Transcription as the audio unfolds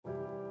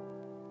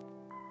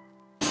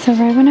So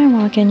right when I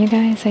walk in, you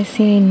guys, I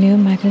see a new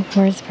Michael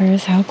Kors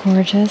purse. How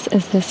gorgeous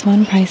is this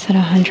one? Priced at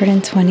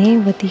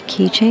 $120 with the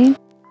keychain.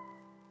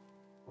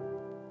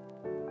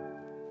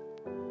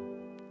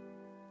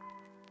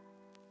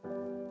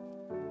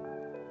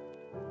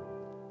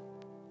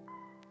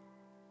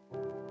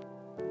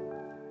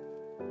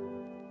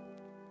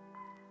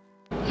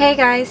 Hey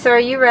guys, so are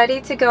you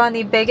ready to go on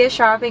the biggest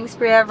shopping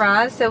spree at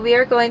Ross? So we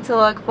are going to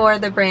look for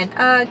the brand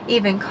UGG,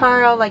 even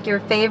Carl, like your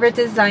favorite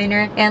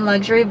designer and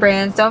luxury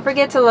brands. Don't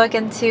forget to look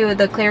into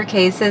the clear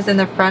cases in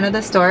the front of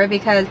the store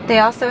because they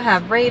also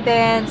have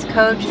Ray-Bans,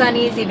 Coach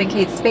Sunnies, even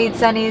Kate Spade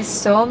Sunnies,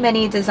 so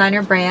many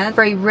designer brands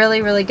for a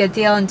really good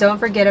deal. And don't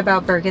forget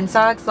about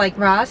Birkenstocks. Like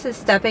Ross is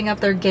stepping up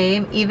their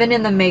game even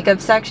in the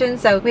makeup section,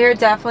 so we are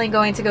definitely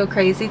going to go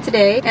crazy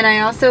today. And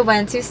I also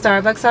went to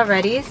Starbucks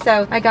already,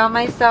 so I got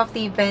myself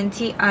the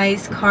venti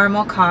iced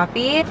caramel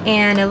coffee,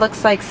 and it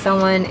looks like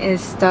someone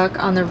is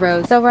stuck on the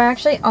road. So we're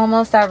actually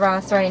almost at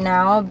Ross right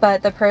now,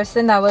 but the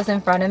person that was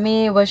in front of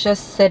me was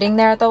just sitting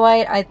there at the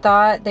light. I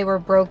thought they were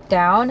broke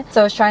down,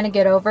 so I was trying to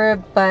get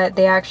over, but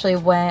they actually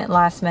went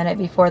last minute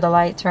before the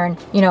light turned,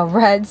 you know,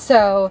 red.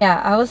 So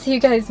yeah, I will see you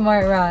guys more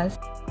at Ross.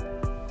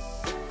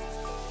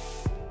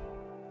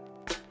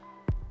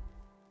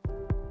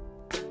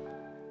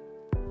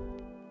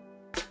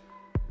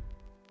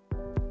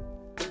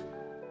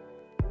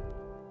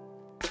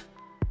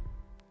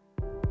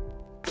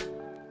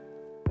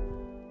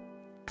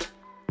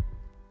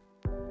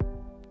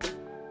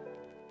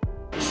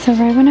 So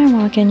right when I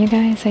walk in, you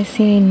guys, I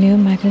see a new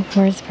Michael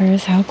Kors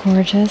purse. How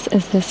gorgeous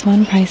is this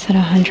one? Priced at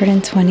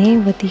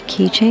 $120 with the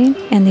keychain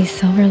and the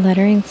silver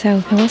lettering.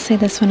 So I will say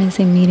this one is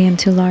a medium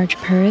to large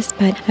purse,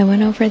 but I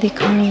went over the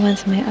Carl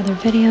ones in my other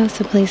video,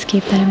 so please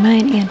keep that in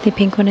mind. And the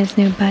pink one is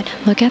new, but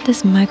look at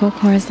this Michael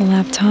Kors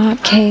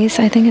laptop case.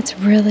 I think it's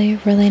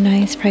really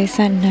nice, priced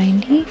at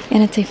 $90,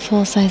 and it's a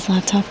full-size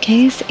laptop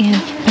case.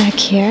 And back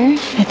here,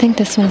 I think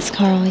this one is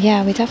Carl.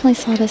 Yeah, we definitely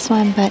saw this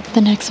one, but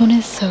the next one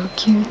is so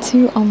cute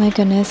too. Oh my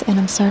goodness. And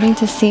I'm starting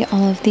to see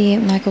all of the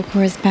Michael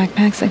Kors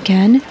backpacks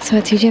again. So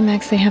at TJ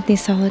Maxx they have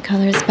these solid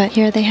colors, but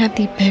here they have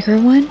the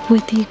bigger one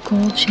with the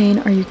gold chain.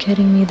 Are you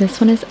kidding me? This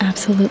one is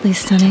absolutely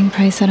stunning,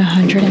 priced at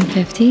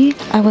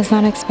 $150. I was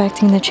not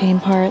expecting the chain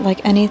part.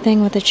 Like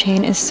anything with a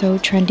chain is so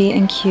trendy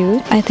and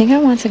cute. I think I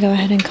want to go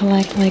ahead and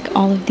collect like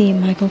all of the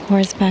Michael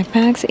Kors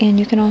backpacks, and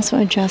you can also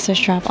adjust the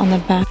strap on the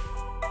back.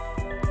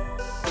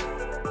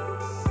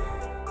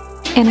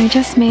 And I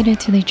just made it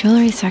to the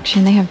jewelry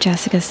section. They have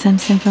Jessica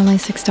Simpson for only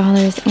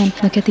 $6,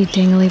 and look at the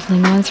dangly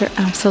bling ones. They're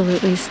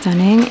absolutely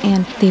stunning,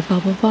 and the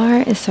Bubble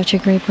Bar is such a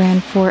great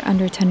brand for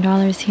under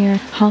 $10 here.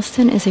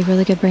 Halston is a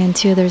really good brand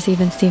too. There's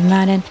even Steve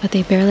Madden, but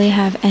they barely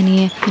have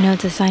any, you know,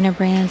 designer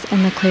brands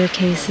in the clear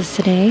cases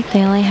today.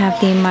 They only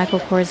have the Michael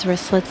Kors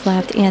wristlets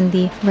left and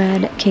the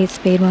red Kate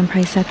Spade one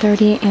priced at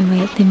 $30. And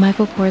wait, the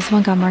Michael Kors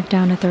one got marked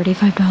down to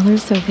 $35,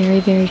 so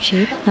very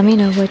cheap. Let me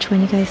know which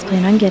one you guys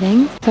plan on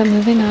getting. But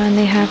moving on,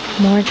 they have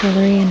more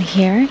jewelry in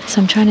here,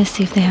 so I'm trying to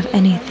see if they have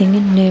anything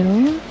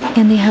new.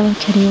 And the Hello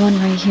Kitty one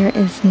right here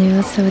is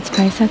new, so it's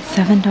priced at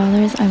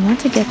 $7. I want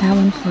to get that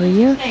one for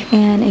you,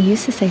 and it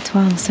used to say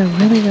 $12, so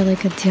really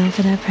good deal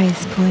for that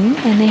price point.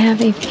 And they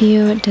have a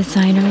few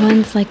designer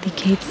ones like the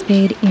Kate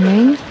Spade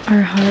earrings.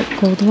 Our heart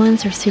gold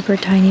ones are super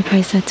tiny,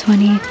 priced at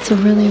 $20, so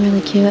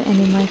really cute. And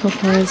the Michael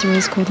Kors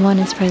rose gold one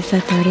is priced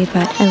at $30,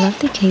 but I love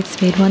the Kate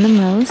Spade one the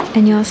most.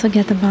 And you also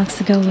get the box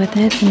to go with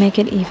it to make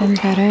it even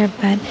better.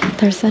 But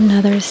there's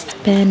another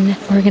spin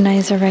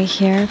organizer right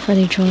here for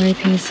the jewelry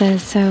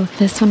pieces. So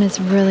this one is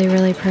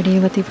really pretty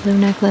with the blue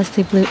necklace,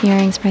 the blue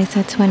earrings priced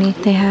at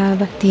 $20. They have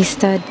the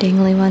stud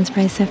dangly ones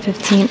priced at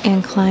 $15,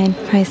 and Klein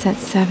priced at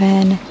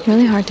 $7.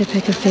 Really hard to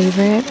pick a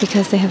favorite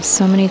because they have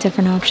so many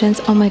different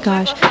options. Oh my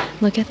gosh,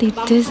 look at the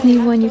Disney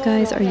one, you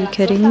guys. Are you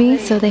kidding me?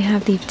 So they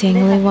have the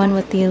dangly one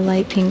with the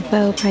light pink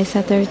bow priced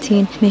at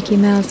 $13, Mickey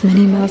Mouse,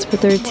 Minnie Mouse for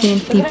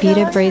 $13. The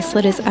beaded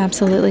bracelet is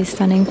absolutely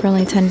stunning for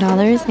only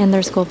 $10, and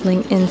there's gold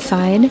bling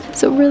inside.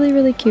 So really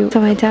cute.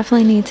 So I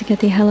definitely need to get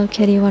the Hello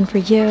Kitty one for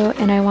you,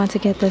 and I want to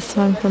get this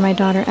one for my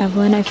daughter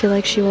Evelyn. I feel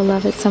like she will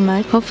love it so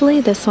much.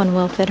 Hopefully this one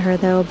will fit her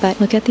though.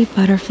 But look at the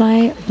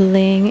butterfly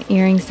bling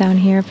earrings down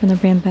here from the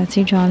brand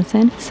Betsy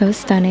Johnson. So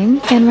stunning.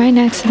 And right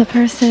next to the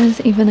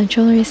purses, even the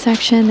jewelry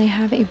section, they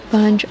have a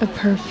bunch of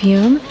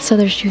perfume. So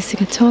there's Juicy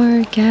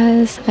Couture,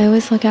 Guess. I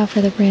always look out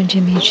for the brand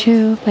Jimmy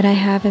Choo, but I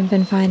haven't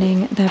been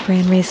finding that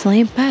brand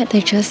recently. But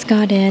they just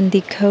got in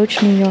the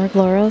Coach New York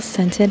Laurel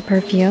scented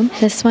perfume.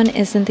 This one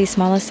isn't the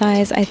smallest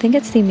size. I think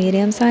it's the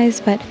medium size,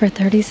 but for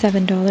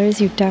 $37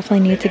 you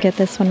definitely need to get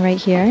this one right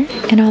here.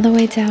 And all the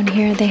way down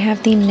here they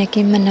have the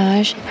Nicki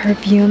Minaj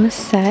perfume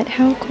set.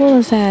 How cool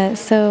is that?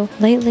 So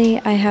lately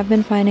I have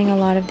been finding a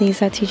lot of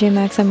these at TJ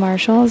Maxx and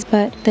Marshalls,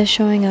 but this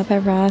showing up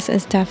at Ross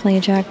is definitely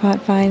a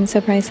jackpot find.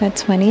 So priced at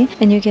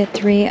 $20, and you get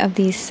 3 of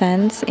these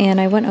scents,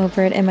 and I went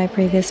over it in my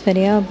previous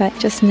video, but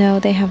just know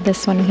they have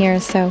this one here.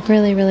 So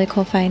really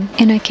cool find.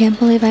 And I can't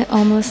believe I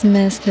almost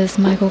missed this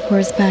Michael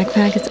Kors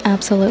backpack. It's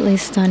absolutely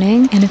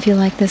stunning. And if you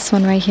like this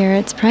one right here,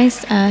 it's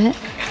priced at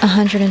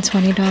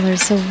 $120.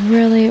 So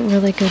really,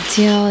 really good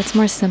deal. It's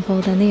more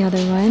simple than the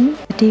other one.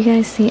 Do you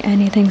guys see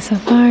anything so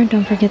far?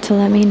 Don't forget to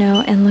let me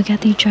know. And look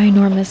at the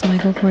ginormous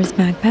Michael Kors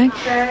backpack.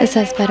 It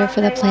says better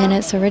for the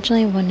planet. So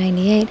originally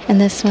 $198, and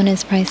this one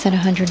is priced at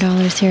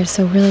 $100 here.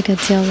 So really good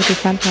deal with the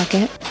front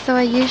pocket. So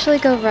I usually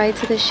go right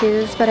to the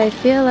shoes, but I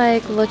feel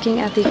like looking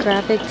at the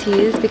graphic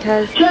tees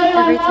because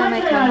every time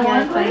I come here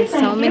I find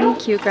so many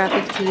cute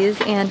graphic tees,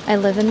 and I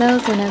live in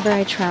those whenever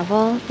I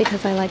travel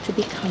because I like to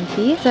be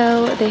comfy.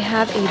 So they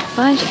have a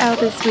bunch out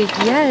this week.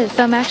 Yes,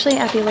 so I'm actually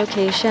at the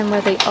location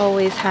where they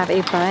always have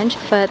a bunch,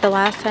 but the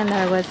last time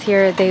that I was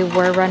here they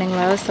were running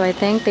low, so I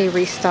think they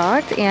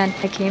restocked and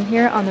I came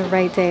here on the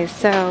right day.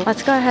 So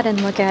let's go ahead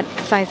and look at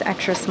size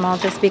extra small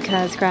just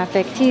because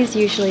graphic tees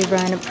usually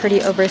run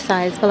pretty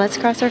oversized. But let's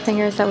cross our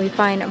fingers that we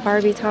find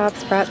Barbie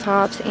tops, Brat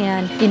tops,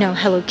 and you know,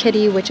 Hello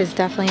Kitty, which is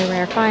definitely a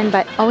rare find,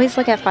 but always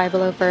look at Five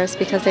Below first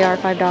because they are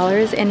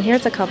 $5, and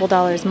here's a couple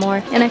dollars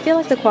more, and I feel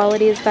like the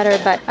quality is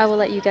better, but I will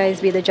let you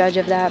guys be the judge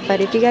of that.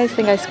 But if you guys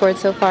think I scored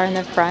so far in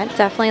the front,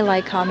 definitely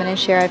like, comment, and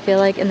share. I feel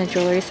like in the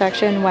jewelry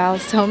section, wow,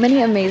 so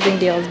many amazing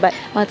deals. But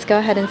let's go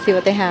ahead and see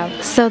what they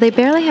have. So they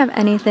barely have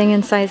anything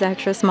in size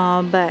extra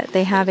small, but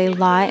they have a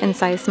lot in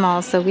size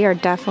small, so we are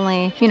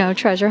definitely, you know,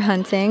 treasure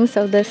hunting.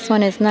 So this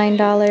one is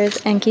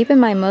 $9, and keep in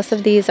mind most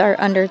of these are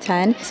under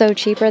 10, so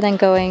cheaper than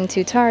going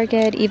to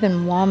Target,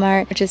 even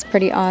Walmart, which is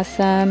pretty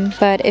awesome.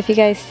 But if you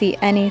guys see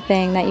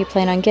anything that you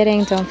plan on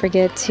getting, don't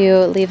forget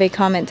to leave a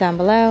comment down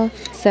below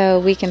so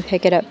we can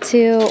pick it up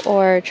too,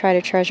 or try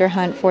to treasure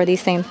hunt for the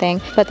same thing.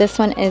 But this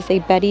one is a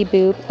Betty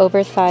Boop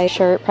oversized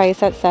shirt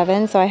priced at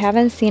 $7, so I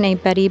haven't seen a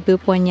Betty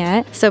Boop one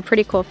yet, so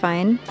pretty cool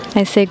find.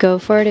 I say go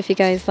for it if you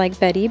guys like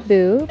Betty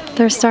Boop.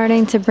 They're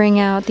starting to bring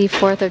out the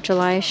 4th of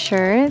July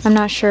shirts. I'm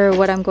not sure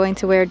what I'm going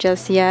to wear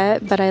just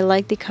yet, but I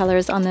like the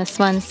colors on this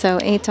one, so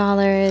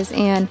 $8.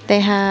 And they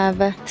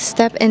have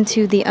Step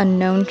Into the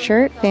Unknown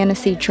shirt,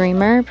 Fantasy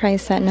Dreamer,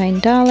 priced at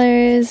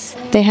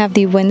 $9. They have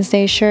the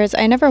Wednesday shirts.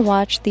 I never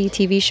watched the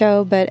TV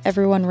show, but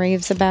everyone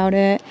raves about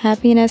it.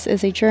 Happiness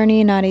is a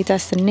journey, not a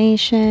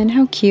destination.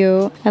 How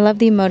cute. I love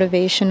the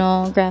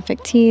motivational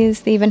graphic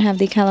tees. They even have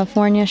the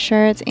California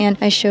shirts, and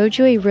I showed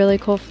you a really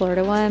cool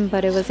Florida one,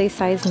 but it was a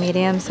size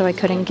medium, so I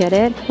couldn't get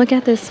it. Look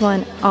at this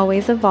one,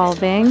 Always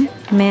Evolving,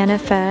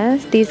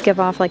 Manifest. These give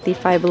off like the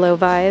Five Below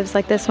vibes.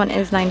 Like this one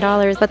is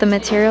 $9, but the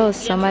material is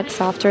so much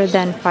softer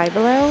than Five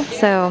Below,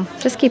 so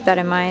just keep that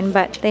in mind.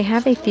 But they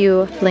have a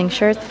few link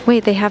shirts.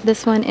 Wait, they have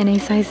this one in a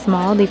size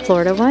small, the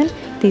Florida one.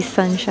 The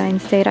Sunshine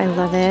State, I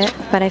love it,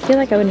 but I feel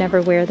like I would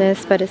never wear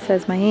this. But it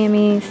says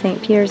Miami,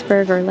 St.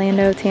 Petersburg,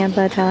 Orlando,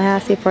 Tampa,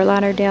 Tallahassee, Fort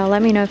Lauderdale.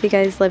 Let me know if you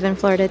guys live in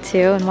Florida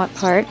too, and what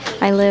part.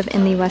 I live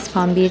in the West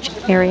Palm Beach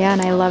area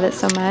and I love it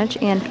so much.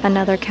 And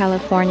another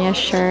California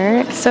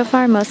shirt. So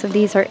far most of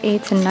these are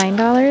 $8 to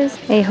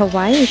 $9. A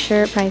Hawaii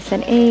shirt priced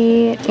at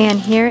 $8.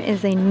 And here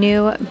is a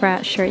new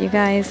Brat shirt, you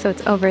guys, so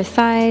it's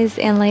oversized.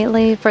 And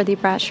lately for the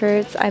Brat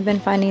shirts I've been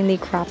finding the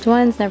cropped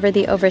ones, never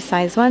the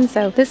oversized ones.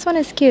 So this one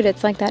is cute.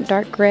 It's like that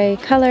dark gray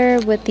color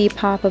with the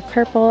pop of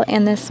purple,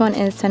 and this one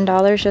is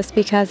 $10 just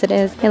because it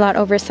is a lot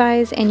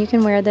oversized. And you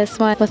can wear this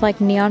one with like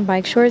neon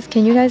bike shorts.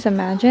 Can you guys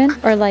imagine?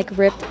 Or like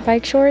ripped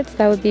bike shorts.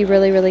 That would be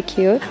really, really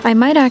cute. I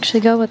might actually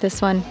go with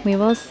this one. We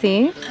will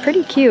see.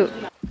 Pretty cute.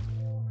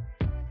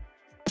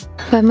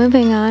 But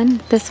moving on,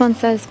 this one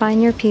says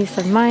find your peace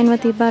of mind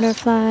with the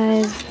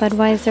butterflies.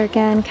 Budweiser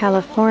again,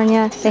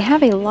 California. They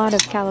have a lot of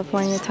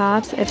California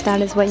tops if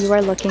that is what you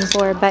are looking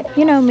for. But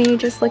you know me,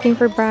 just looking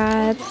for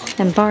Bratz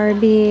and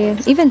Barbie,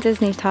 even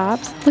Disney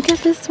tops. Look at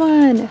this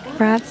one,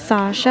 Bratz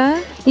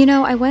Sasha. You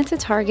know, I went to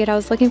Target, I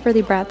was looking for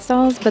the Bratz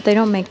dolls, but they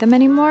don't make them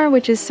anymore,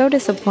 which is so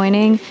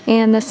disappointing.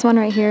 And this one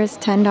right here is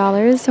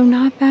 $10, so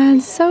not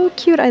bad. So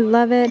cute, I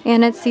love it.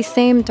 And it's the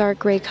same dark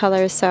gray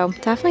color, so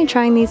definitely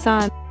trying these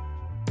on.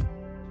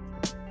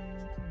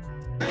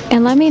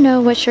 And let me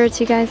know what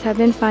shirts you guys have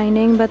been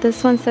finding, but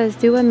this one says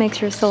do what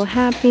makes your soul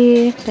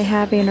happy. They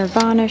have a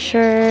Nirvana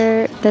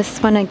shirt. This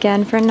one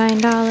again for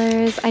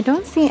 $9. I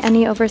don't see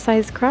any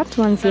oversized cropped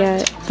ones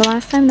yet. The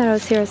last time that I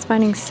was here I was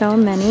finding so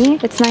many.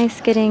 It's nice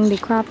getting the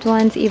cropped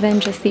ones, even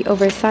just the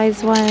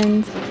oversized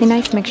ones. A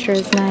nice mixture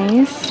is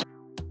nice.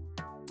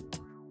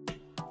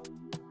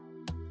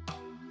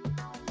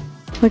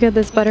 Look at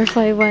this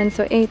butterfly one,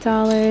 so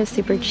 $8,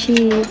 super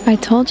cheap. I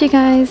told you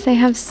guys they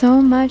have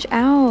so much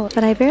out,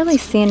 but I barely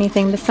see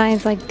anything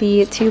besides like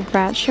the two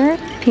Brat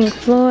shirts, Pink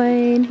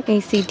Floyd,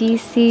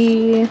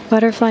 AC/DC,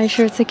 butterfly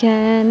shirts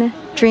again,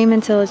 Dream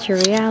Until It's Your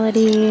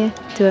Reality,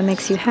 Do What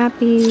Makes You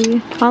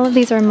Happy. All of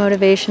these are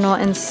motivational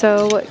and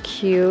so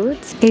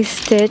cute. A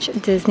Stitch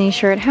Disney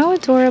shirt, how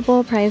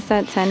adorable, priced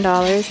at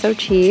 $10, so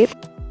cheap.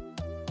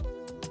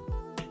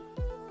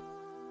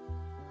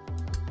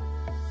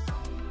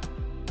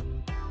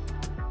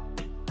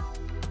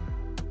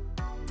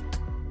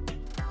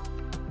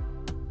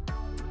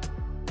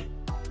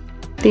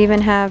 They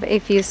even have a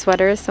few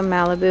sweaters, so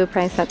Malibu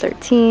priced at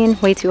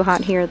 $13. Way too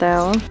hot here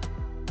though.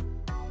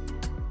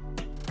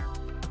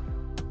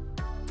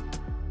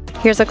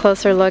 Here's a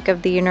closer look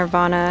of the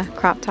Nirvana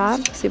crop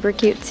top. Super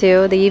cute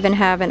too. They even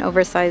have an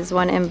oversized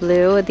one in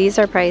blue. These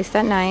are priced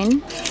at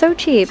 $9. So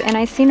cheap. And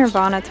I see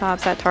Nirvana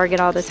tops at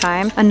Target all the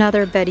time.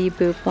 Another Betty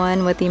Boop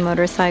one with the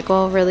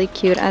motorcycle. Really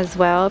cute as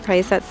well.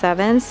 Priced at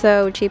 $7.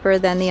 So cheaper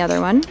than the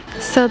other one.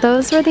 So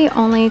those were the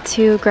only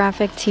two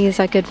graphic tees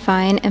I could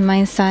find in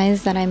my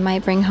size that I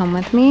might bring home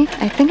with me.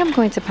 I think I'm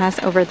going to pass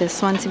over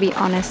this one, to be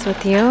honest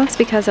with you. It's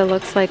because it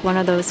looks like one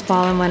of those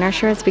fall and winter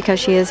shirts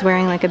because she is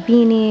wearing like a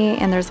beanie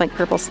and there's like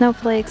purple snowflakes.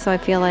 So I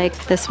feel like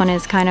this one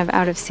is kind of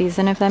out of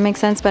season, if that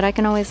makes sense, but I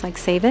can always like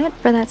save it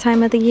for that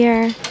time of the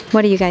year.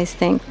 What do you guys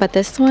think? But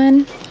this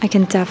one I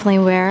can definitely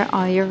wear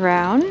all year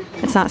round.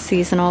 It's not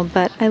seasonal,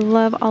 but I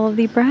love all of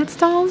the Bratz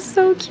dolls.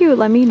 So cute.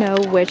 Let me know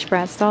which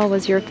Bratz doll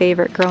was your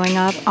favorite growing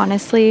up.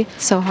 Honestly,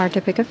 so hard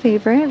to pick a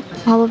favorite.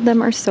 All of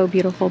them are so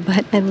beautiful,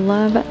 but I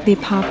love the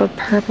pop of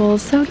purple.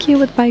 So cute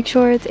with bike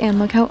shorts, and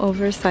look how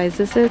oversized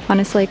this is.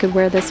 Honestly, I could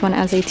wear this one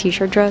as a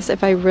t-shirt dress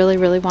if I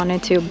really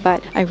wanted to,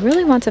 but I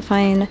really want to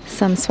find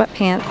some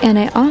sweatpants, and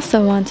I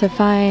also want to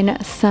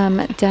find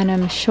some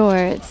denim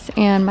shorts,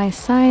 and my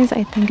size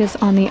I think is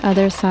on the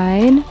other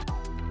side.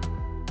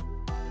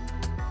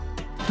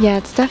 Yeah,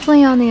 it's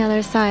definitely on the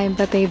other side,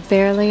 but they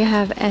barely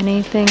have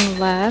anything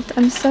left.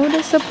 I'm so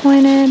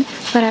disappointed.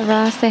 But at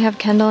Ross, they have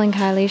Kendall and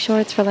Kylie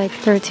shorts for like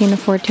 $13 to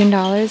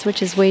 $14,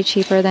 which is way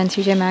cheaper than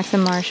TJ Maxx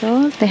and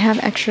Marshalls. They have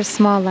extra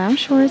small lounge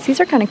shorts. These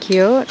are kind of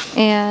cute.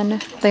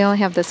 And they only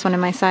have this one in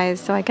my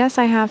size. So I guess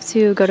I have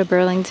to go to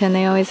Burlington.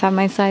 They always have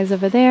my size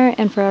over there.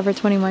 And Forever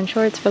 21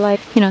 shorts for like,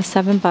 you know,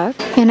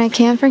 $7. And I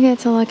can't forget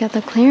to look at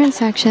the clearance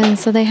section.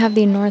 So they have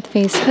the North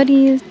Face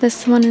hoodies.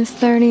 This one is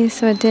 $30,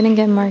 so it didn't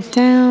get marked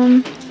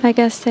down. I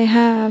guess they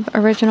have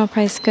original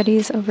price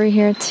goodies over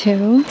here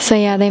too. So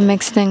yeah, they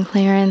mixed in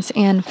clearance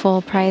and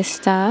full price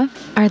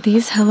stuff. Are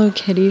these Hello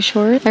Kitty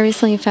shorts? I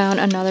recently found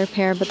another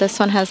pair, but this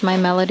one has My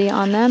Melody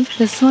on them.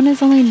 This one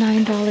is only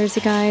 $9,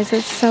 you guys.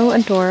 It's so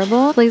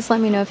adorable. Please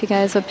let me know if you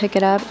guys would pick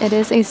it up. It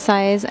is a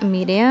size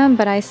medium,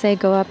 but I say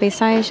go up a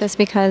size just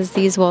because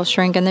these will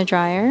shrink in the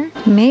dryer.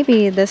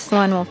 Maybe this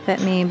one will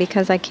fit me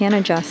because I can't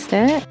adjust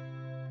it.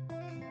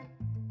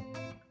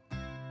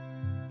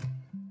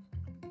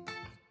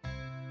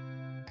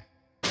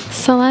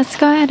 So let's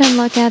go ahead and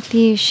look at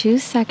the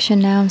shoes section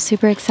now. I'm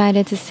super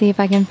excited to see if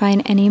I can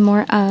find any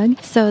more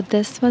UGG. So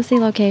this was the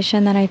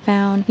location that I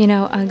found, you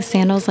know, UGG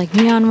sandals, like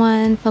neon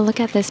ones. But look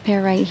at this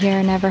pair right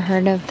here. Never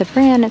heard of the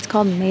brand. It's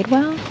called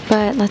Madewell.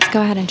 But let's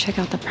go ahead and check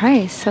out the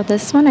price. So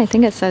this one, I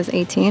think it says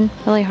 18.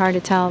 Really hard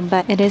to tell,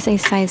 but it is a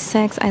size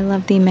 6. I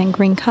love the mint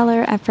green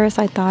color. At first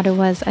I thought it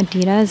was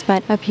Adidas,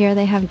 but up here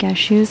they have Guess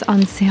shoes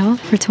on sale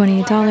for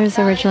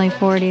 $28, originally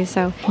 $40.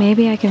 So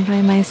maybe I can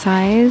find my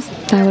size.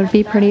 That would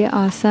be pretty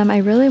awesome. I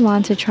really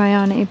want to try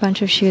on a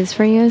bunch of shoes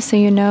for you so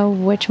you know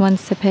which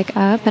ones to pick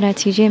up. But at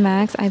TJ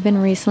Maxx, I've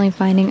been recently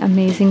finding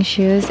amazing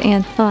shoes,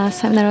 and the last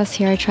time that I was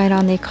here, I tried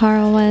on the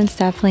Carl ones.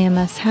 Definitely a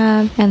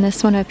must-have. And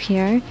this one up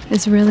here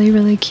is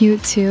really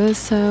cute too.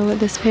 So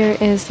this pair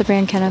is the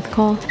brand Kenneth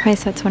Cole,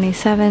 priced at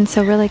 $27.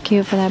 So really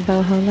cute for that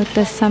boho look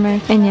this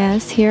summer. And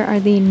yes, here are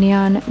the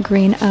neon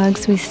green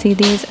Uggs. We see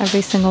these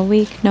every single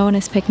week. No one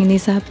is picking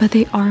these up, but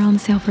they are on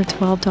sale for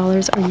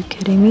 $12. Are you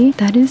kidding me?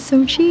 That is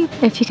so cheap.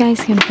 If you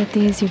guys can fit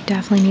these, you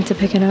definitely need to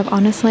pick it up.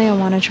 Honestly, I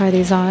want to try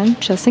these on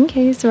just in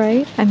case,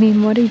 right? I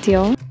mean, what a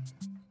deal.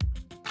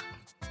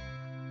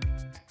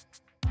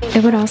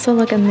 It would also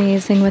look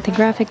amazing with the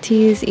graphic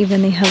tees,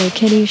 even the Hello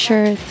Kitty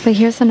shirt. But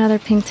here's another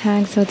pink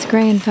tag, so it's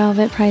gray and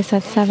velvet, priced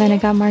at $7.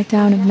 It got marked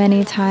down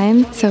many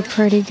times, so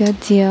pretty good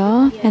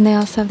deal. And they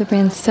also have the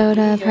brand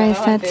Soda,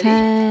 priced at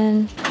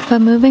 $10. But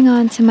moving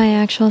on to my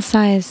actual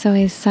size, so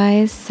a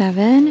size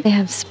 7. They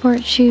have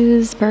sport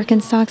shoes,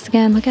 Birkenstocks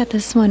again. Look at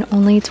this one,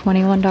 only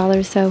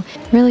 $21, so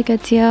really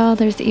good deal.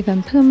 There's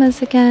even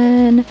Pumas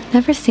again.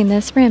 Never seen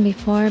this brand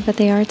before, but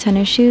they are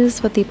tennis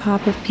shoes with the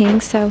pop of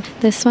pink, so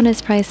this one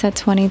is priced at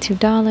 $22.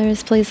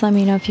 Please let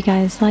me know if you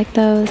guys like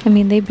those. I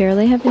mean, they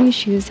barely have any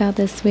shoes out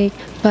this week,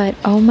 but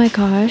oh my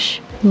gosh,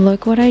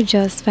 look what I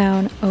just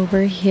found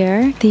over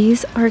here.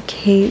 These are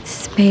Kate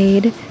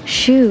Spade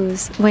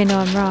shoes. Wait, no,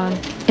 I'm wrong.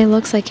 It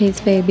looks like Kate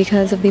Spade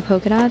because of the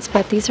polka dots,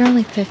 but these are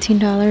only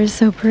 $15,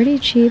 so pretty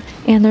cheap.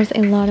 And there's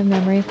a lot of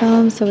memory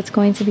foam, so it's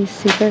going to be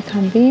super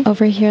comfy.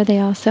 Over here, they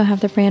also have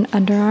the brand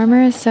Under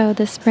Armour, so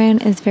this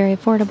brand is very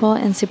affordable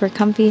and super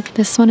comfy.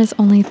 This one is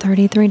only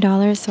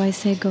 $33, so I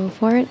say go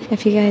for it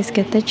if you guys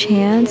get the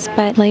chance.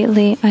 But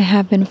lately, I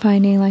have been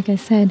finding, like I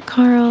said,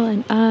 Carl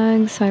and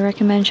UGG, so I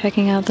recommend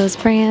checking out those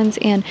brands.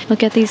 And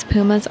look at these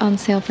Pumas on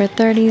sale for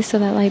 $30, so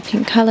that light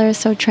pink color,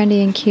 so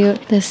trendy and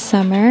cute this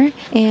summer.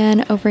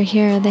 And over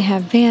here they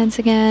have Vans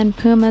again,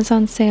 Pumas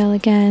on sale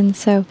again.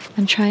 So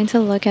I'm trying to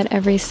look at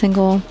every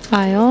single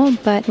aisle,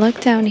 but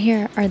look down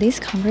here. Are these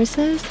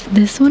Converses?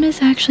 This one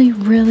is actually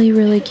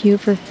really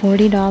cute for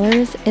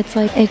 $40. It's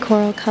like a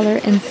coral color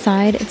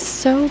inside. It's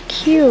so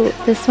cute.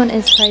 This one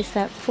is priced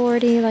at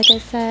 $40, like I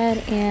said,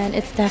 and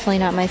it's definitely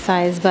not my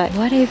size, but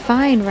what a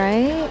find,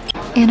 right?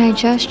 And I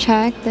just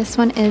checked, this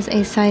one is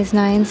a size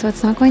 9, so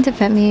it's not going to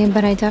fit me,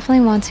 but I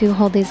definitely want to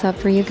hold these up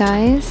for you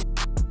guys.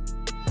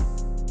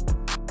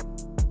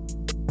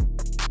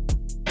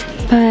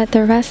 But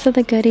the rest of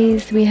the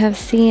goodies we have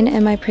seen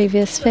in my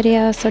previous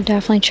video, so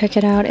definitely check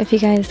it out if you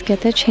guys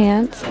get the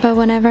chance. But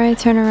whenever I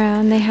turn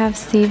around, they have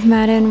Steve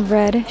Madden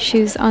red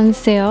shoes on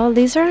sale.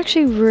 These are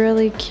actually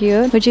really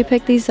cute. Would you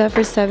pick these up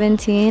for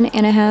 $17?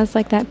 And it has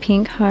like that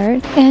pink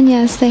heart. And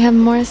yes, they have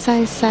more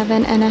size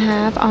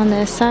 7.5 on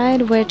this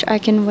side, which I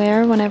can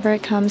wear whenever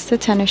it comes to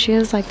tennis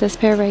shoes, like this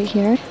pair right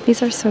here.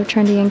 These are so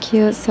trendy and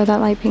cute. So that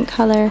light pink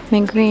color,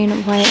 mint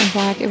green, white, and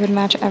black, it would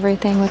match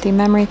everything with the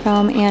memory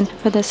foam. And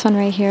for this one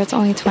right here, it's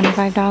only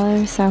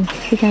 $25. So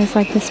if you guys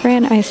like this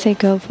brand, I say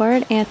go for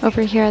it. And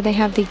over here they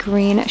have the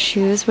green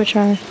shoes, which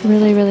are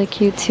really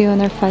cute too,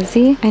 and they're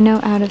fuzzy. I know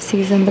out of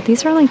season, but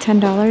these are only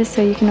 $10,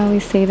 so you can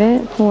always save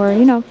it for,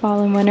 you know, fall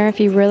and winter if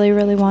you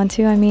really want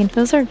to. I mean,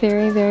 those are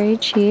very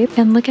cheap.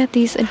 And look at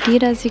these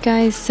Adidas, you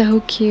guys,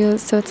 so cute.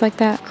 So it's like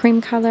that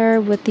cream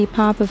color with the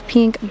pop of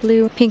pink,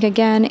 blue, pink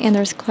again, and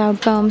there's cloud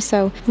foam.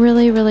 So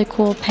really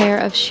cool pair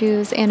of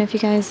shoes. And if you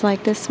guys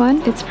like this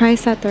one, it's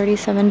priced at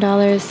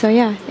 $37. So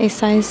yeah, a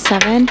size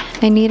 7.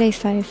 I need a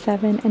size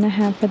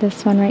 7.5 for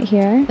this one right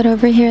here. But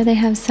over here they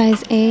have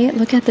size 8.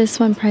 Look at this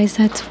one priced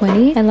at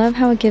 $20. I love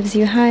how it gives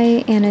you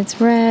height, and it's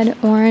red,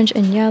 orange,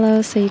 and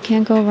yellow, so you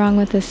can't go wrong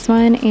with this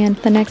one. And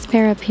the next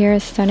pair up here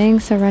is stunning.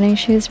 So running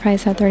shoes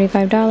priced at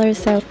 $35.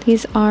 So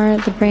these are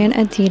the brand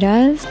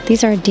Adidas.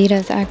 These are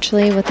Adidas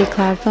actually, with the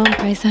cloud foam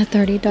priced at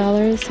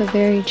 $30. So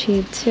very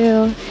cheap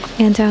too.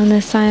 And down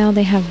this aisle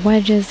they have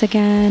wedges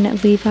again,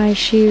 Levi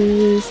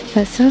shoes,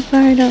 but so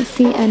far I don't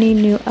see any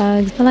new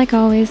Uggs. But like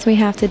always, we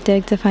have to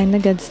dig to find the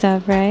good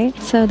stuff, right?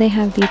 So they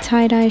have the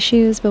tie-dye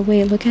shoes, but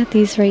wait, look at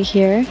these right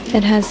here.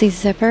 It has the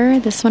zipper.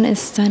 This one is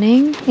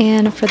stunning.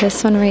 And for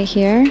this one right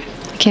here,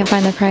 I can't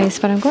find the price,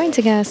 but I'm going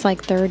to guess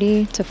like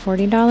 $30 to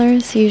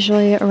 $40,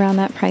 usually around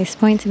that price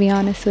point, to be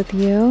honest with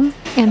you.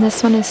 And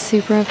this one is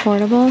super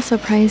affordable, so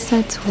priced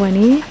at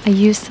 $20. I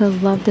used to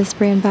love this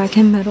brand back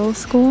in middle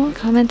school.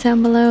 Comment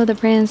down below the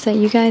brands that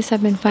you guys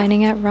have been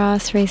finding at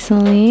Ross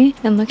recently.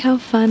 And look how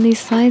fun these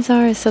slides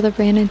are. So the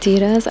brand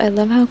Adidas, I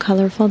love how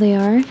colorful they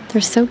are.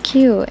 They're so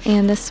cute.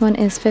 And this one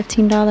is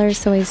 $15,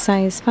 so a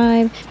size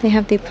 5. They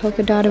have the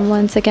polka dotted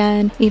ones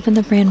again. Even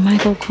the brand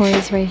Michael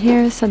Kors right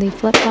here. So the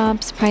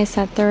flip-flops priced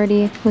at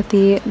 $30 with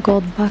the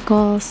gold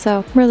buckle,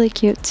 so really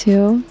cute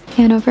too.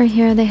 And over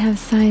here they have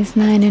size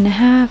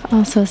 9.5,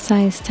 also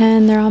size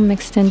 10. They're all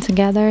mixed in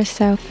together,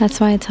 so that's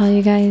why I tell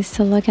you guys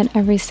to look at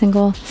every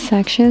single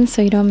section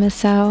so you don't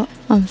miss out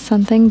on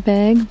something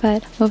big.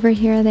 But over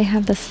here they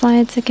have the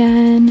slides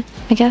again.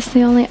 I guess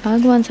the only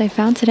UGG ones I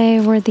found today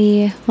were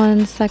the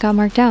ones that got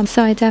marked down,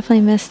 so I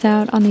definitely missed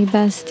out on the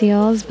best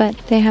deals. But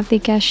they have the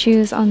Guess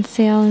shoes on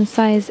sale in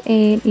size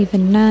 8,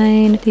 even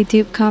 9. The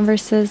dupe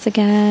Converses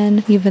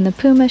again, even the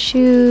Puma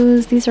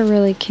shoes. These are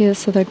really cute,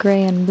 so they're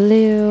gray and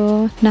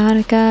blue.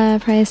 Nautica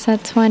priced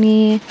at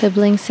 $20. The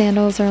bling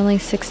sandals are only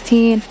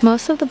 $16.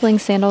 Most of the bling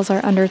sandals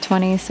are under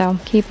 $20, so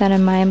keep that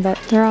in mind, but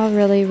they're all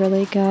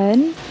really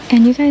good.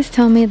 And you guys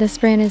tell me this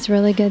brand is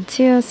really good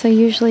too, so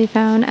usually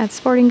found at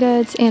sporting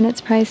goods, and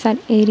it's priced at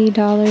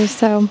 $80,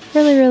 so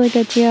really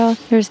good deal.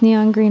 There's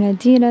neon green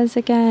Adidas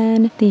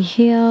again. The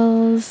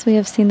heels, we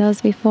have seen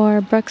those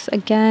before. Brooks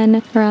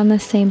again, around the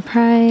same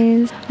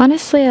price.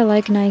 Honestly, I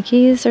like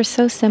Nikes. They're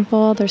so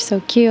simple, they're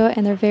so cute,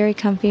 and they're very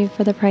comfy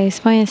for the price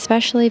point,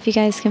 especially if you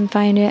guys can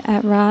find it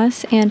at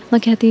Ross. And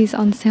look at these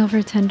on sale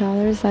for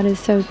 $10. That is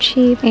so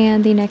cheap.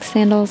 And the next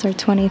sandals are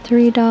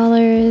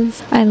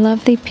 $23. I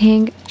love the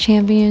pink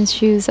Champion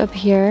shoes up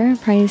here,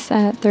 priced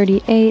at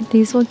 $38.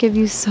 These will give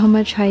you so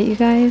much height, you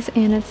guys,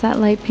 and it's that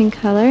light pink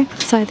color,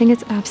 so I think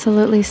it's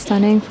absolutely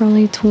stunning for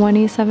only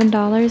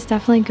 $27.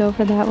 Definitely go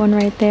for that one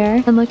right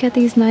there. And look at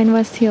these 9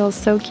 West heels,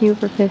 so cute,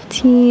 for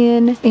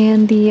 $15.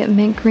 And the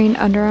mint green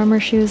Under Armour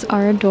shoes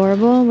are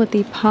adorable with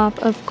the pop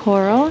of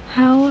coral.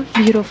 How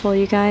beautiful,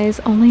 you guys.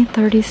 Only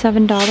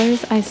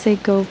 $37. I say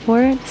go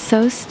for it.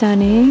 So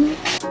stunning.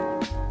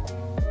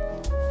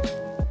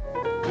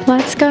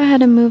 Let's go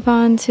ahead and move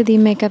on to the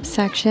makeup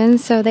section.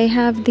 So they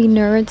have the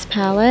Nerds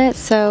palette,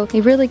 so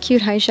a really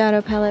cute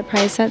eyeshadow palette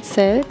priced at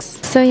 $6.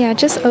 So yeah, it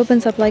just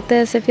opens up like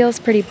this. It feels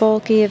pretty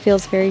bulky, it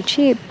feels very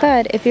cheap,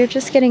 but if you're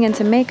just getting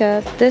into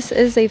makeup, this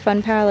is a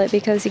fun palette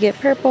because you get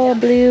purple,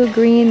 blue,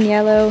 green,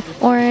 yellow,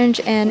 orange,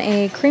 and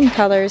a cream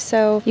color.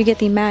 So you get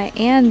the matte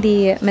and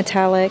the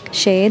metallic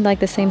shade, like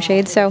the same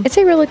shade. So it's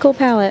a really cool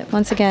palette,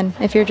 once again,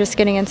 if you're just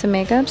getting into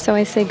makeup. So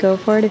I say go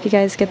for it if you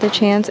guys get the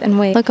chance. And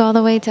wait, look all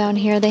the way down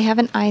here. They have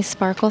an eye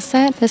sparkle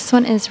set. This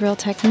one is Real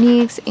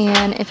Techniques,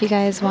 and if you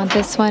guys want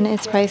this one,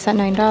 it's priced at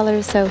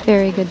 $9, so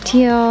very good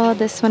deal.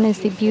 This one is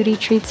the Beauty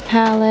Treats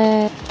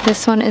palette.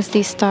 This one is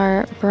the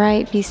Star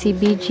Bright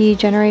BCBG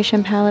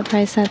Generation palette,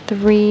 priced at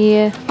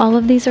 $3. All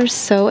of these are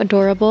so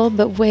adorable,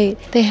 but wait,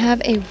 they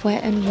have a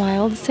Wet n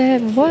Wild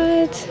set.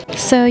 What?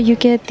 So you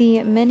get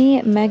the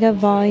Mini Mega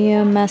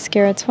Volume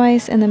Mascara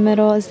twice. In the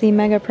middle is the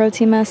Mega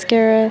Protein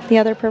Mascara. The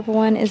other purple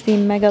one is the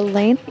Mega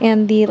Length,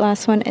 and the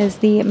last one is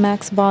the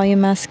Max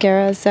Volume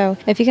Mascara. So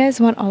if you guys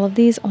want all of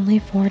these, only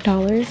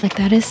 $4. Like,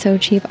 that is so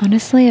cheap.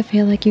 Honestly, I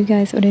feel like you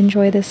guys would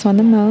enjoy this one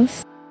the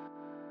most.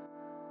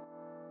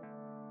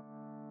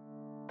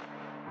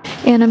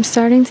 And I'm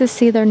starting to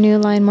see their new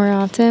line more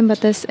often,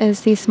 but this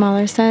is the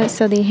smaller set.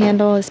 So the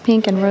handle is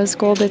pink and rose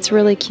gold. It's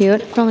really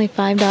cute for only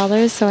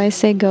 $5, so I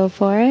say go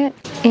for it.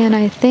 And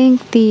I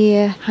think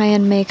the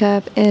high-end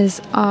makeup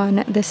is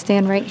on the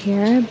stand right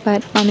here,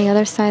 but on the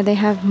other side they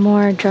have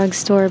more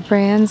drugstore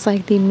brands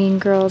like the Mean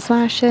Girls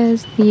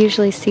lashes. You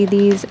usually see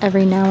these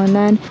every now and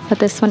then, but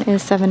this one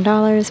is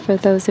 $7 for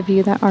those of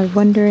you that are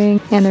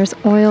wondering. And there's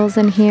oils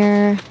in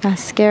here,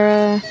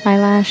 mascara,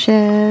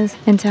 eyelashes,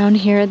 and down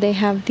here they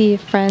have the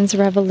Friends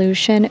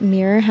Revolution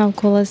mirror. How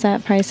cool is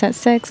that? Price at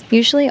 $6.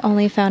 Usually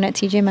only found at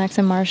TJ Maxx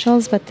and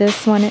Marshalls, but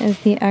this one is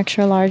the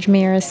extra large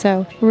mirror,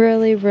 so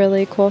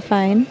really cool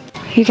find.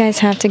 You guys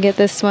have to get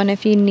this one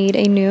if you need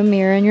a new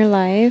mirror in your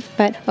life.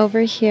 But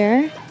over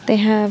here they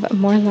have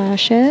more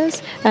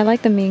lashes. I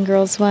like the Mean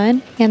Girls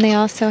one. And they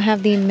also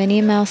have the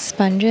Minnie Mouse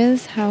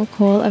sponges. How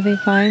cool of a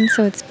find.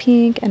 So it's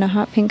pink and a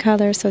hot pink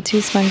color. So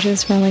 2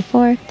 sponges for only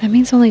 $4. That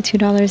means only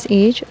 $2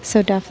 each.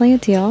 So definitely a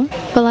deal.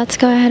 But let's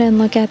go ahead and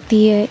look at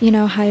the,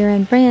 higher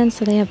end brands.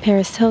 So they have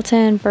Paris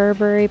Hilton,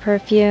 Burberry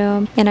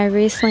perfume. And I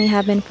recently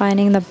have been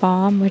finding the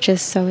Balm, which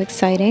is so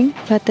exciting.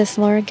 But this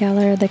Laura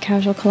Geller, the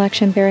Casual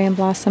Collection Berry and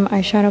Blossom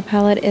eyeshadow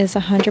palette is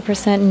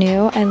 100%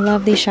 new. I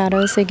love these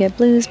shadows. So you get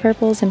blues,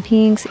 purples, and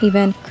pinks.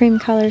 Even cream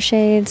color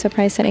shades, so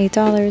priced at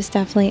 $8,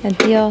 definitely a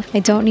deal. I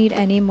don't need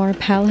any more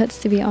palettes,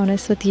 to be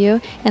honest with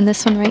you. And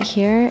this one right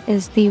here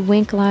is the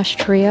Wink Lash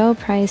Trio,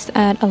 priced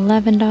at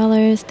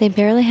 $11. They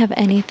barely have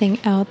anything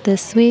out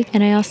this week.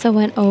 And I also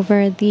went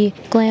over the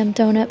Glam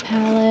Donut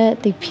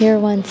palette, the Pure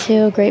one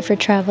too, great for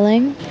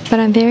traveling. But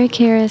I'm very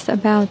curious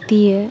about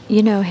the,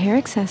 hair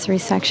accessory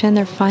section.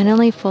 They're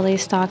finally fully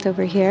stocked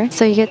over here.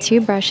 So you get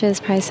 2 brushes,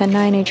 priced at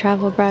 $9, a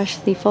travel brush,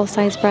 the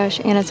full-size brush,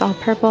 and it's all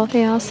purple.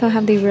 They also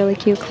have the really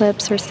cute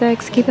clips for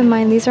 $6. Keep in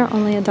mind these are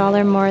only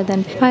 $1 more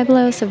than Five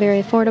Below, so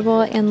very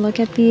affordable. And look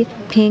at the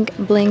pink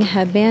bling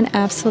headband,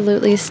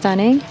 absolutely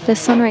stunning.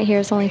 This one right here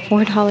is only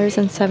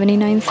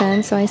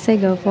 $4.79, so I say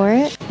go for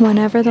it.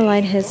 Whenever the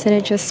light hits it,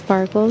 it just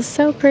sparkles.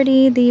 So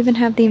pretty. They even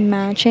have the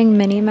matching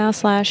Minnie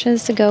Mouse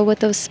lashes to go with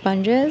those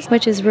sponges,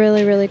 which is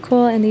really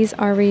cool. And these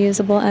are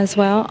reusable as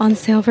well, on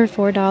sale for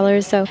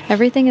 $4. So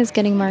everything is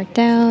getting marked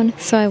down.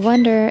 So I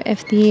wonder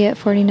if the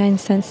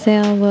 49-cent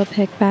sale will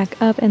pick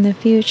back up in the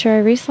future. I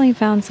recently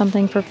found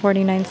something for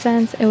 49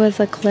 cents. It was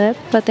a clip,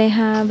 but they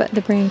have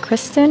the brand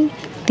Kristen.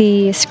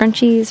 The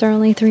scrunchies are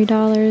only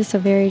 $3, so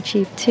very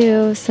cheap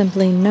too.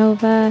 Simply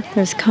Nova.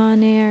 There's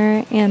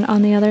Conair, and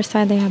on the other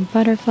side they have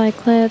butterfly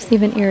clips,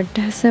 even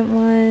iridescent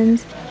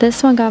ones.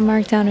 This one got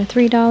marked down to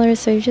 $3,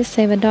 so you just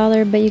save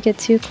 $1, but you get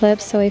 2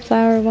 clips, so a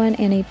flower one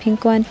and a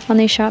pink one. On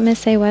the Shop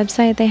Miss A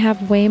website, they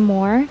have way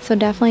more, so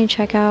definitely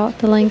check out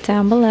the link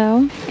down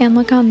below. And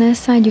look on this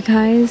side, you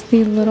guys,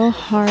 the little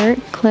heart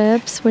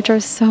clips, which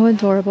are so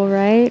adorable,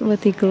 right?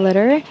 With the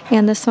glitter.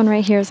 And this one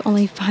right here is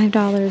only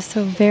 $5,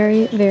 so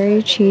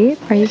very cheap.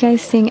 Are you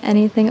guys seeing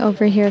anything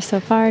over here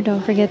so far?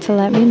 Don't forget to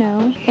let me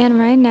know. And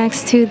right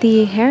next to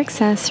the hair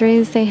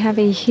accessories, they have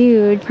a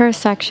huge purse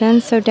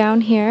section. So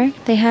down here,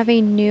 they have a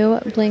new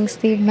bling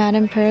Steve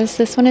Madden purse.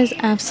 This one is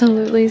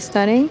absolutely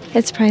stunning.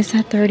 It's priced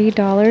at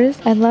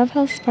 $30. I love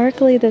how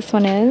sparkly this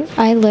one is.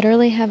 I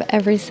literally have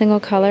every single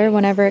color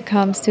whenever it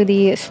comes to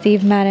the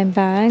Steve Madden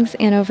bags.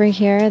 And over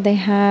here, they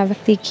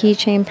have the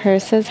keychain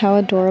purses. How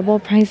adorable.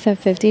 Priced at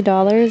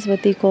 $50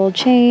 with the gold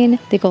chain,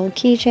 the gold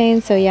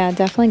keychain. So yeah,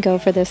 definitely go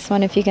for this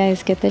one if you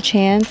guys get the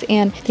chance.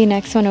 And the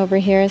next one over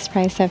here is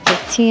priced at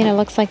 $15. It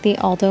looks like the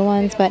Aldo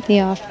ones, but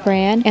the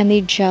off-brand. And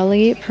the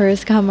Girly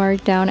purse got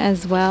marked down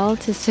as well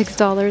to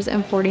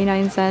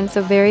 $6.49,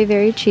 so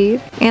very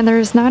cheap. And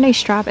there's not a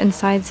strap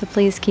inside, so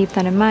please keep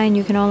that in mind.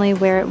 You can only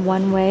wear it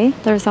one way.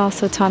 There's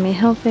also Tommy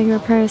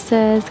Hilfiger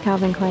purses,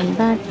 Calvin Klein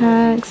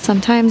backpacks.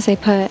 Sometimes they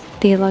put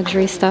the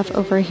luxury stuff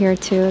over here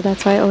too.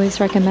 That's why I always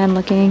recommend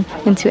looking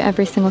into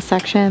every single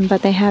section.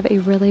 But they have a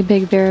really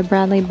big Vera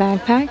Bradley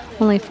backpack,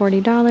 only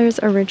 $40,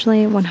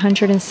 originally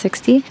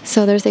 $160.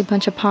 So there's a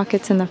bunch of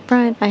pockets in the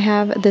front. I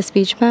have this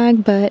beach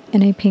bag, but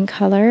in a pink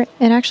color.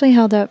 It actually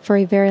held up for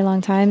a very long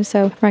time,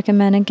 so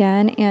recommend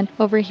again. And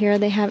over here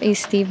they have a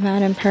Steve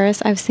Madden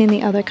purse. I've seen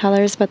the other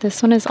colors, but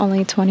this one is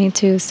only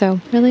 $22,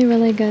 so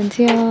really good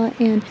deal.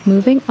 And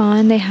moving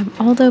on, they have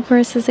Aldo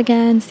purses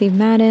again, Steve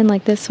Madden,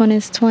 like this one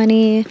is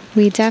 $20.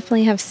 We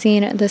definitely have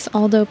seen this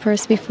Aldo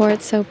purse before.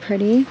 It's so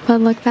pretty.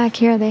 But look back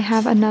here, they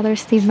have another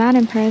Steve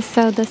Madden purse.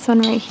 So this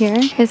one right here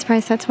is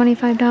priced at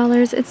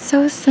 $25. It's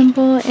so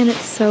simple and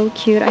it's so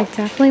cute. I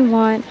definitely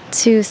want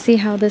to see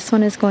how this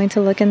one is going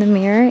to look in the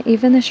mirror.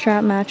 Even the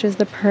strap matches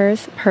the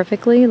purse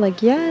perfectly.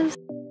 Like, yes.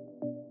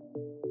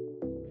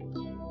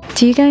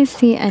 Do you guys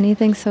see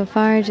anything so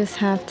far? I just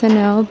have to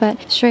know.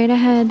 But straight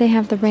ahead, they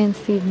have the brand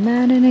Steve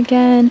Madden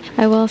again.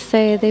 I will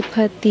say they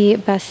put the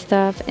best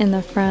stuff in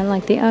the front,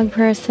 like the UGG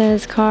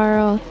purses,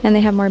 Carl, and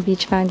they have more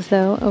beach bags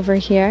though over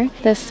here.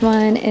 This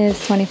one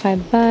is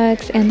 25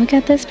 bucks, and look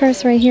at this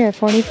purse right here,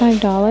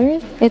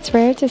 $45. It's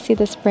rare to see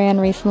this brand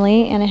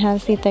recently, and it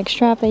has the thick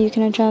strap that you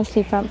can adjust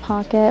the front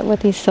pocket with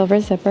the silver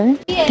zipper.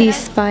 The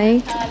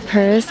spiked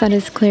purse that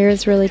is clear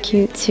is really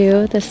cute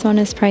too. This one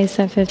is priced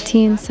at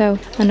 $15, so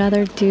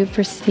another dupe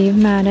for Steve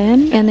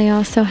Madden. And they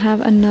also have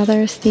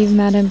another Steve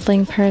Madden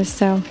bling purse,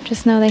 so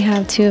just know they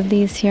have 2 of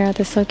these here at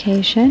this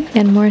location.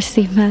 And more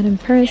Steve Madden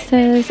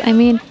purses. I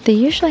mean, they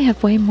usually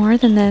have way more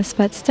than this,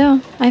 but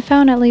still, I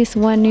found at least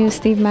 1 new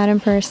Steve Madden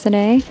purse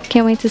today.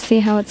 Can't wait to see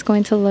how it's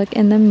going to look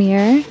in the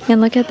mirror.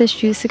 And look at this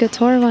Juicy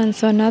Couture one,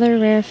 so another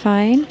rare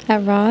find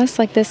at Ross.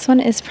 Like, this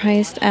one is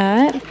priced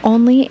at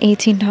only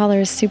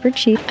 $18, super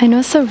cheap. I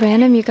know, so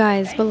random, you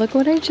guys, but look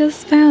what I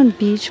just found.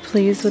 Beach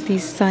Please with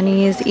these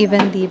sunnies,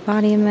 even the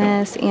body mist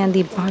and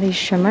the body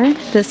shimmer.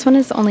 This one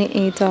is only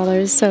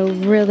 $8, so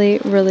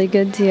really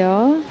good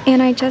deal.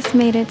 And I just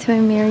made it to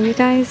a mirror, you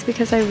guys,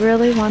 because I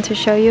really want to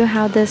show you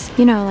how this,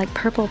 you know, like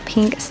purple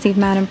pink Steve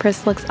Madden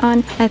purse looks on.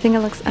 I think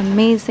it looks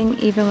amazing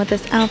even with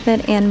this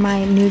outfit and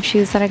my nude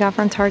shoes that I got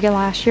from Target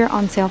last year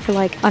on sale for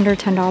like under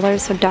 $10.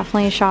 So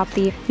definitely shop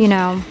the, you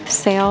know,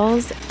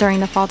 sales during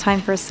the fall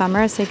time for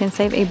summer so you can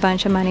save a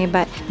bunch of money.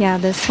 But yeah,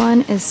 this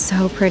one is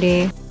so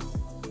pretty.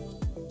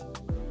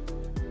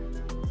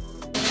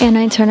 And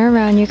I turn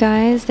around, you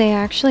guys, they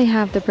actually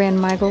have the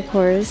brand Michael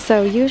Kors.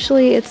 So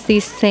usually it's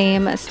the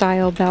same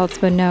style belts,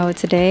 but no,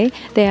 today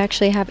they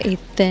actually have a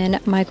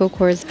thin Michael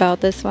Kors belt.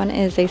 This one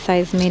is a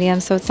size medium,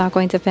 so it's not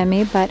going to fit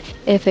me, but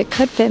if it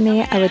could fit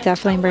me, I would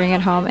definitely bring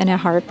it home in a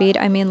heartbeat.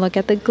 I mean, look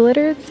at the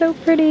glitter, it's so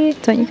pretty.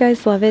 Don't you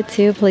guys love it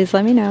too? Please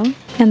let me know.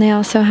 And they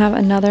also have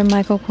another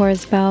Michael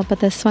Kors belt,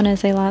 but this one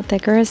is a lot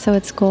thicker, so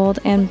it's gold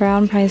and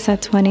brown, priced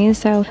at $20,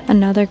 so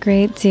another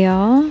great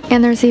deal.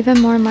 And there's even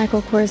more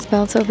Michael Kors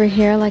belts over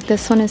here. Like,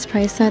 this one is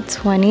priced at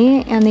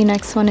 $20, and the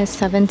next one is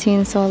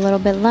 $17, so a little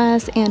bit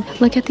less. And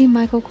look at the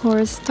Michael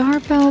Kors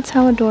star belts,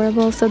 how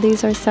adorable. So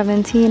these are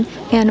 $17,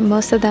 and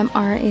most of them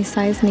are a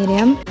size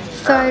medium.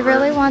 So I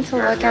really want to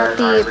look at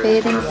the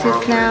bathing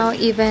suits now.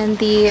 Even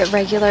the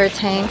regular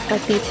tanks,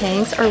 like the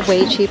tanks, are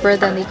way cheaper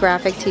than the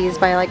graphic tees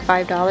by like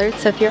 $5.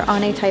 So if you're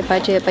on a tight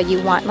budget but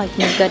you want like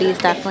new goodies,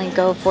 definitely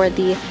go for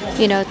the,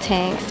 you know,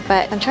 tanks.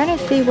 But I'm trying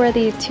to see where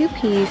the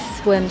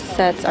 2-piece swim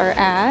sets are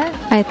at.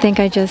 I think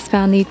I just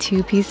found the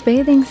 2-piece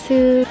bathing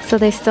suit. So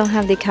they still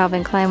have the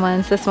Calvin Klein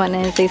ones. This one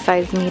is a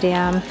size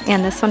medium,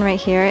 and this one right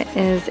here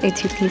is a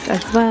 2-piece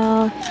as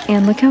well.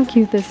 And look how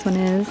cute this one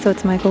is. So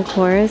it's Michael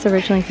Kors,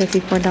 originally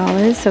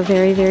 $54, so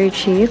very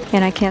cheap.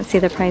 And I can't see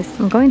the price.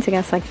 I'm going to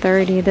guess like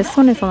 $30. This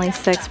one is only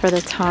 $6 for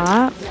the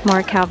top.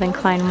 More Calvin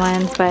Klein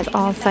ones, but it's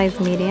all size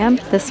medium.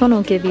 This one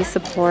will give you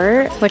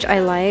support, which I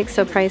like,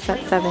 so priced at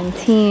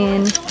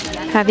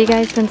 $17. Have you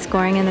guys been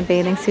scoring in the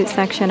bathing suit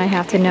section? I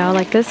have to know.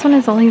 Like, this one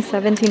is only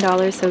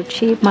 $17, so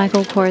cheap.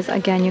 Michael Kors,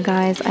 again, you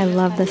guys, I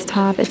love this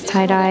top. It's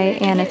tie-dye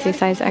and it's a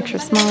size extra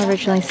small,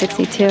 originally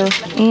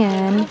 $62.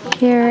 And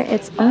here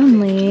it's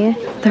only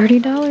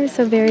 $30,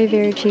 so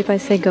very cheap. I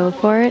say go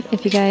for it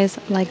if you guys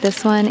like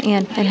this one.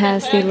 And it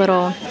has the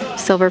little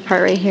silver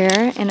part right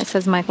here, and it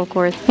says Michael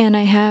Kors. And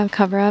I have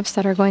cover-ups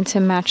that are going to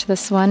match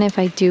this one if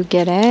I do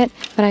get it.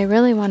 But I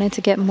really wanted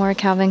to get more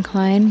Calvin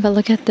Klein. But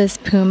look at this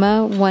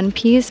Puma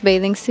 1-piece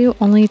bathing suit,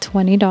 only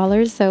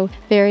 $20, so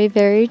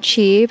very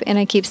cheap. And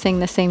I keep seeing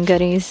the same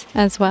goodies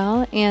as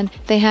well. And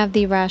they have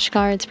the rash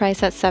guards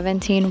priced at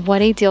 $17.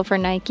 What a deal for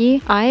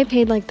Nike. I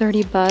paid like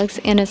 $30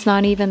 and it's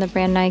not even the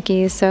brand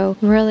Nike, so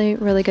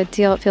really good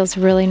deal. It feels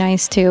really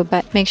nice too.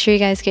 But make sure you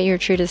guys get your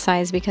true to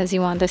size because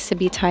you want this to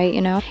be tight,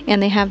 you know.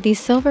 And they have the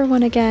silver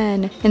one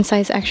again in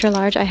size extra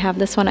large. I have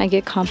this one. I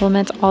get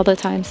compliments all the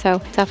time, so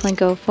definitely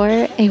go for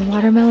it. A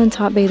watermelon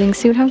top bathing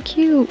suit, how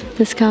cute.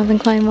 This Calvin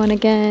Klein one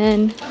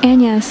again.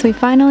 And yes, we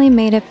finally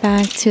made it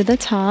back to the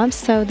tops.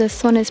 So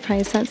this one is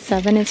priced at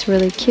 $7. It's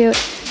really cute.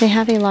 They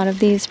have a lot of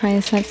these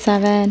priced at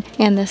 $7,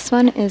 and this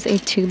one is a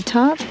tube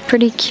top,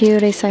 pretty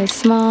cute, a size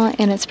small,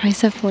 and it's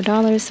priced at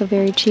 $4, so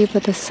very cheap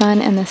with the sun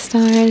and the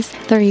stars.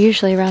 They're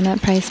usually around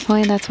that price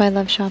point. That's why I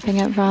love shopping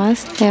at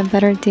Ross. They have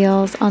better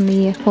deals on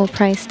the full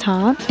price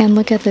top. And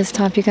look at this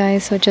top, you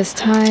guys. So it just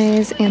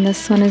ties, and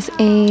this one is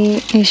a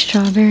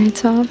strawberry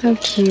top. How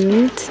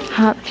cute.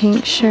 Hot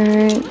pink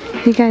shirt.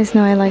 You guys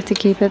know I like to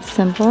keep it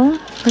simple.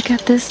 Look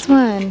at this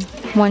one.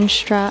 1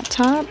 strap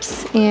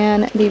tops,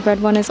 and the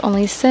red one is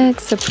only $6,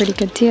 so pretty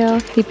good deal.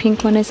 The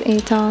pink one is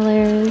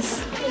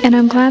 $8. And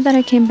I'm glad that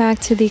I came back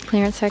to the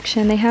clearance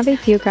section. They have a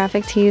few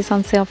graphic tees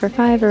on sale for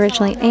 $5,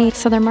 originally $8,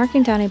 so they're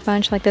marking down a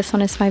bunch. Like this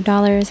one is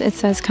 $5. It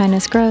says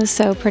kindness grows,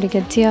 so pretty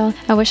good deal.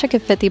 I wish I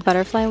could fit the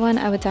butterfly one.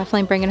 I would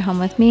definitely bring it home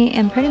with me,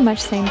 and pretty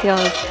much same deal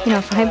as, you know,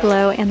 Five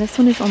Below. And this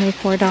one is only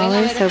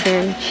 $4, so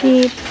very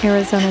cheap.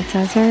 Arizona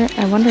Desert.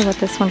 I wonder what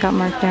this one got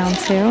marked down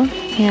to.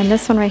 And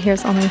this one right here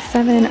is only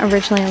 $7,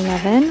 originally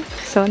 $11,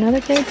 so another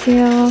great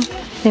deal.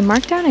 They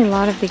marked down a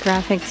lot of the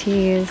graphic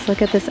tees.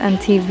 Look at this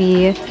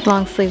MTV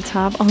long sleeve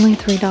top, only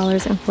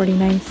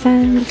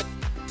 $3.49.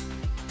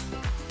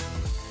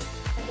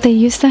 They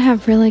used to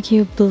have really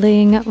cute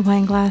bling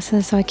wine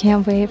glasses, so I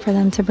can't wait for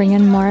them to bring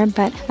in more,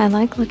 but I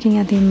like looking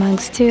at the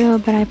mugs too,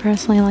 but I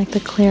personally like the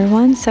clear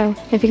one. So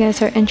if you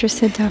guys are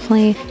interested,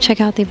 definitely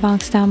check out the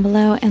box down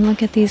below and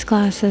look at these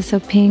glasses. So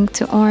pink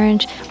to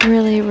orange,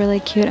 really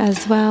cute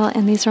as well,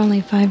 and these are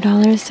only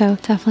 $5, so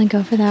definitely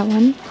go for that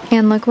one.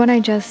 And look what I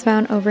just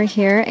found over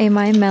here, a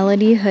My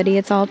Melody hoodie.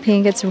 It's all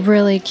pink, it's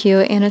really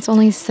cute, and it's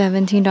only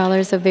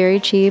 $17, so very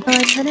cheap. So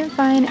I couldn't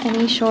find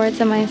any shorts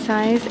in my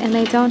size, and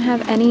they don't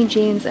have any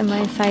jeans in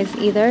my size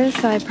either,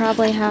 so I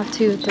probably have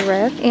to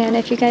thrift. And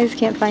if you guys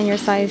can't find your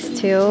size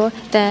 2,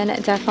 then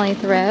definitely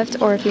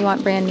thrift, or if you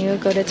want brand new,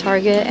 go to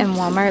Target and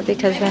Walmart,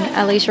 because then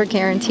at least you're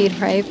guaranteed,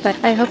 right?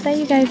 But I hope that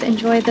you guys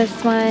enjoyed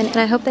this one, and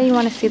I hope that you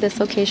want to see this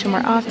location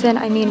more often.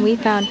 I mean, we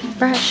found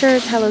Brat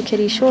shirts, Hello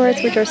Kitty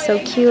shorts, which are so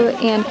cute,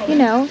 and you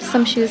know,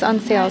 some shoes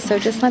on sale. So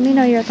just let me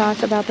know your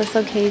thoughts about this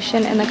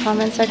location in the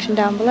comment section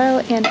down below,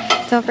 and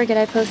don't forget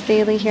I post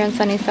daily here in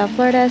sunny South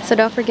Florida, so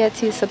don't forget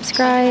to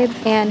subscribe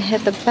and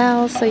hit the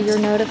bell so you're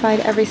notified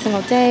every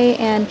single day.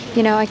 And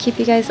you know, I keep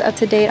you guys up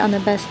to date on the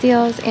best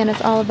deals, and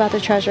it's all about the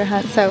treasure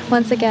hunt. So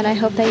once again, I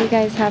hope that you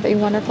guys have a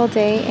wonderful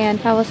day, and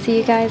I will see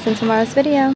you guys in tomorrow's video.